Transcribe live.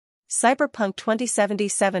Cyberpunk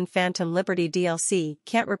 2077 Phantom Liberty DLC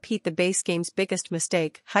can't repeat the base game's biggest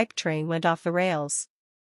mistake. Hype train went off the rails.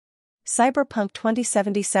 Cyberpunk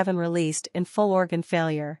 2077 released in full organ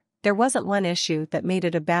failure. There wasn't one issue that made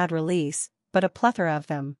it a bad release, but a plethora of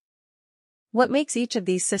them. What makes each of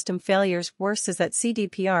these system failures worse is that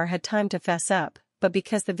CDPR had time to fess up, but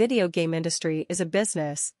because the video game industry is a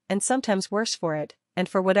business, and sometimes worse for it, and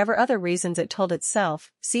for whatever other reasons it told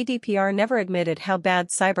itself, CDPR never admitted how bad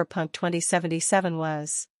Cyberpunk 2077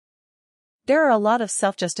 was. There are a lot of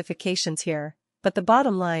self-justifications here, but the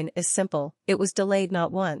bottom line is simple: it was delayed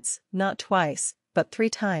not once, not twice, but 3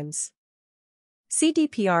 times.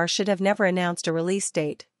 CDPR should have never announced a release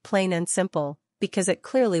date, plain and simple, because it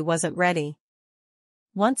clearly wasn't ready.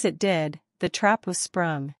 Once it did, the trap was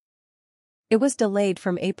sprung. It was delayed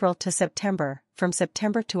from April to September, from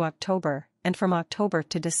September to October, and from October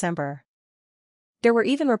to December. There were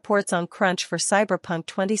even reports on crunch for Cyberpunk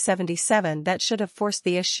 2077 that should have forced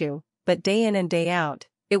the issue, but day in and day out,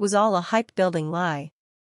 it was all a hype-building lie.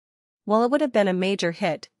 While it would have been a major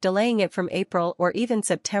hit, delaying it from April or even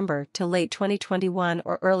September to late 2021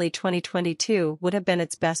 or early 2022 would have been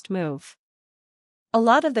its best move. A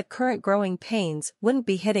lot of the current growing pains wouldn't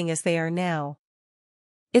be hitting as they are now.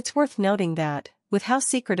 It's worth noting that, with how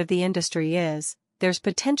secretive the industry is, there's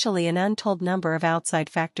potentially an untold number of outside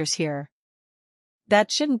factors here.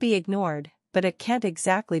 That shouldn't be ignored, but it can't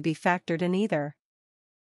exactly be factored in either.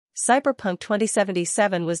 Cyberpunk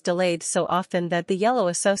 2077 was delayed so often that the yellow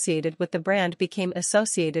associated with the brand became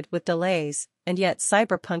associated with delays, and yet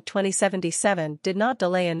Cyberpunk 2077 did not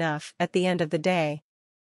delay enough at the end of the day.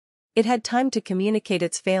 It had time to communicate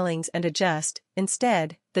its failings and adjust.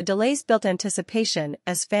 Instead, the delays built anticipation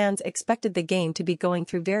as fans expected the game to be going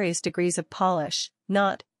through various degrees of polish,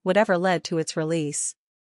 not whatever led to its release.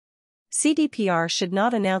 CDPR should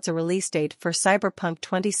not announce a release date for Cyberpunk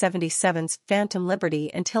 2077's Phantom Liberty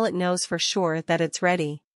until it knows for sure that it's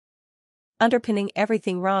ready. Underpinning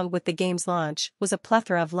everything wrong with the game's launch was a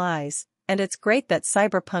plethora of lies, and it's great that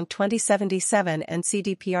Cyberpunk 2077 and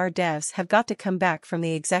CDPR devs have got to come back from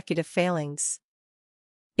the executive failings.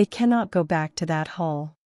 It cannot go back to that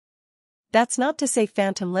hole. That's not to say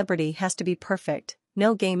Phantom Liberty has to be perfect,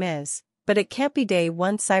 no game is, but it can't be day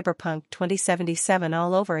one Cyberpunk 2077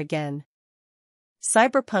 all over again.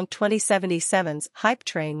 Cyberpunk 2077's hype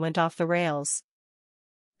train went off the rails.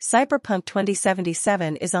 Cyberpunk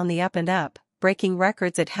 2077 is on the up and up, breaking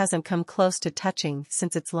records it hasn't come close to touching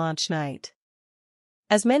since its launch night.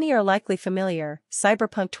 As many are likely familiar,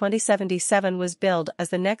 Cyberpunk 2077 was billed as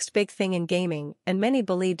the next big thing in gaming, and many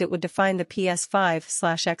believed it would define the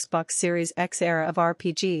PS5/Xbox Series X era of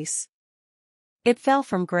RPGs. It fell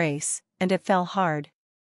from grace, and it fell hard.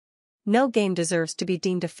 No game deserves to be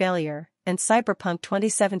deemed a failure, and Cyberpunk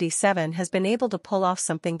 2077 has been able to pull off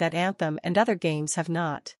something that Anthem and other games have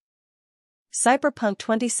not. Cyberpunk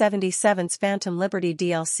 2077's Phantom Liberty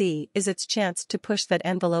DLC is its chance to push that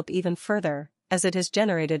envelope even further, as it has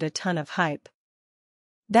generated a ton of hype.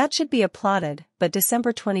 That should be applauded, but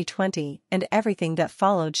December 2020 and everything that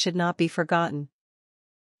followed should not be forgotten.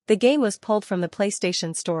 The game was pulled from the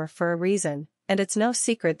PlayStation Store for a reason, and it's no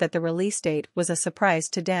secret that the release date was a surprise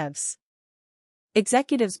to devs.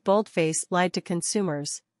 Executives boldface lied to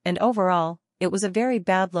consumers, and overall, it was a very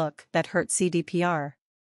bad look that hurt CDPR.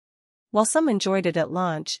 While some enjoyed it at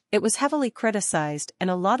launch, it was heavily criticized, and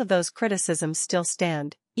a lot of those criticisms still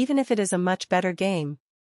stand, even if it is a much better game.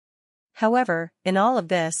 However, in all of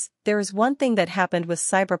this, there is one thing that happened with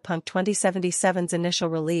Cyberpunk 2077's initial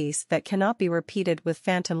release that cannot be repeated with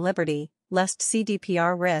Phantom Liberty, lest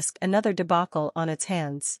CDPR risk another debacle on its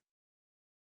hands.